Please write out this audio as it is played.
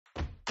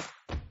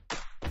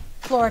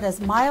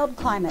Florida's mild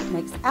climate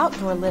makes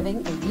outdoor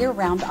living a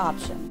year-round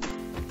option.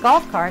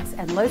 Golf carts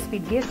and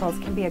low-speed vehicles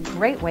can be a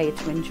great way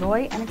to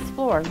enjoy and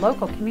explore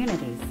local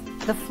communities.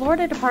 The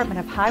Florida Department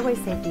of Highway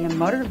Safety and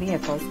Motor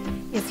Vehicles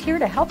is here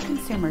to help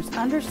consumers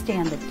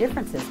understand the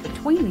differences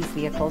between these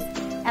vehicles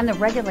and the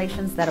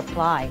regulations that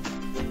apply.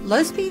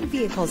 Low-speed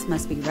vehicles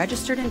must be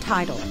registered and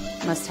titled,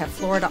 must have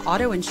Florida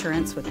auto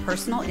insurance with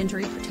personal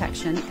injury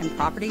protection and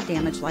property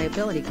damage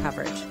liability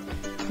coverage,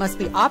 must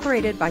be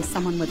operated by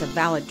someone with a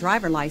valid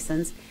driver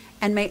license,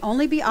 and may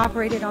only be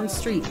operated on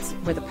streets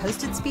where the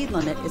posted speed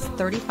limit is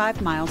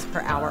 35 miles per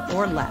hour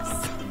or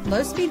less.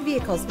 Low-speed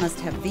vehicles must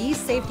have these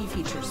safety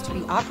features to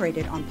be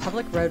operated on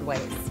public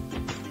roadways.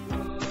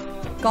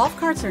 Golf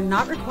carts are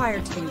not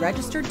required to be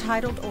registered,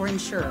 titled, or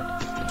insured,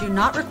 do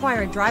not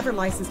require a driver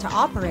license to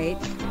operate,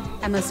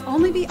 and must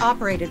only be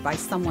operated by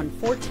someone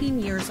 14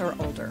 years or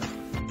older.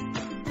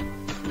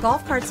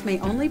 Golf carts may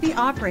only be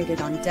operated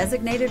on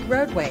designated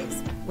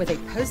roadways with a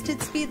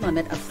posted speed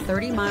limit of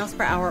 30 miles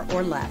per hour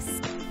or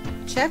less.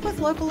 Check with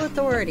local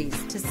authorities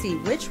to see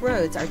which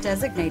roads are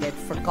designated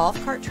for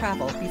golf cart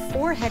travel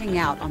before heading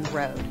out on the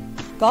road.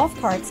 Golf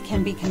carts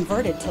can be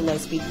converted to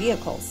low-speed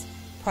vehicles.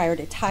 Prior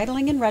to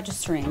titling and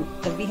registering,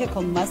 the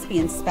vehicle must be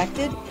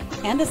inspected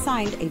and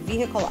assigned a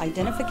vehicle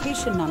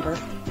identification number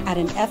at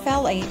an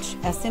FLH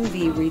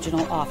SMV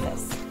regional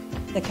office.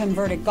 The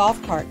converted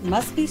golf cart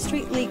must be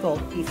street legal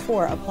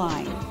before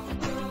applying.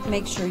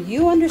 Make sure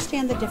you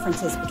understand the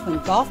differences between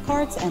golf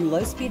carts and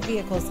low-speed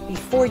vehicles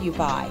before you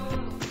buy.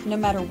 No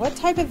matter what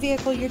type of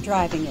vehicle you're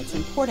driving, it's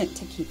important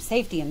to keep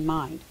safety in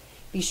mind.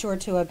 Be sure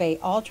to obey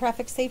all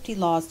traffic safety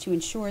laws to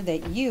ensure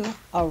that you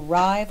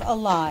arrive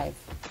alive.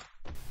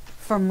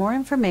 For more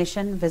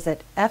information,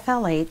 visit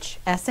flhsmv.gov.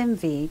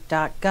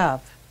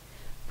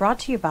 Brought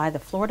to you by the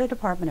Florida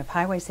Department of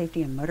Highway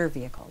Safety and Motor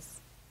Vehicles.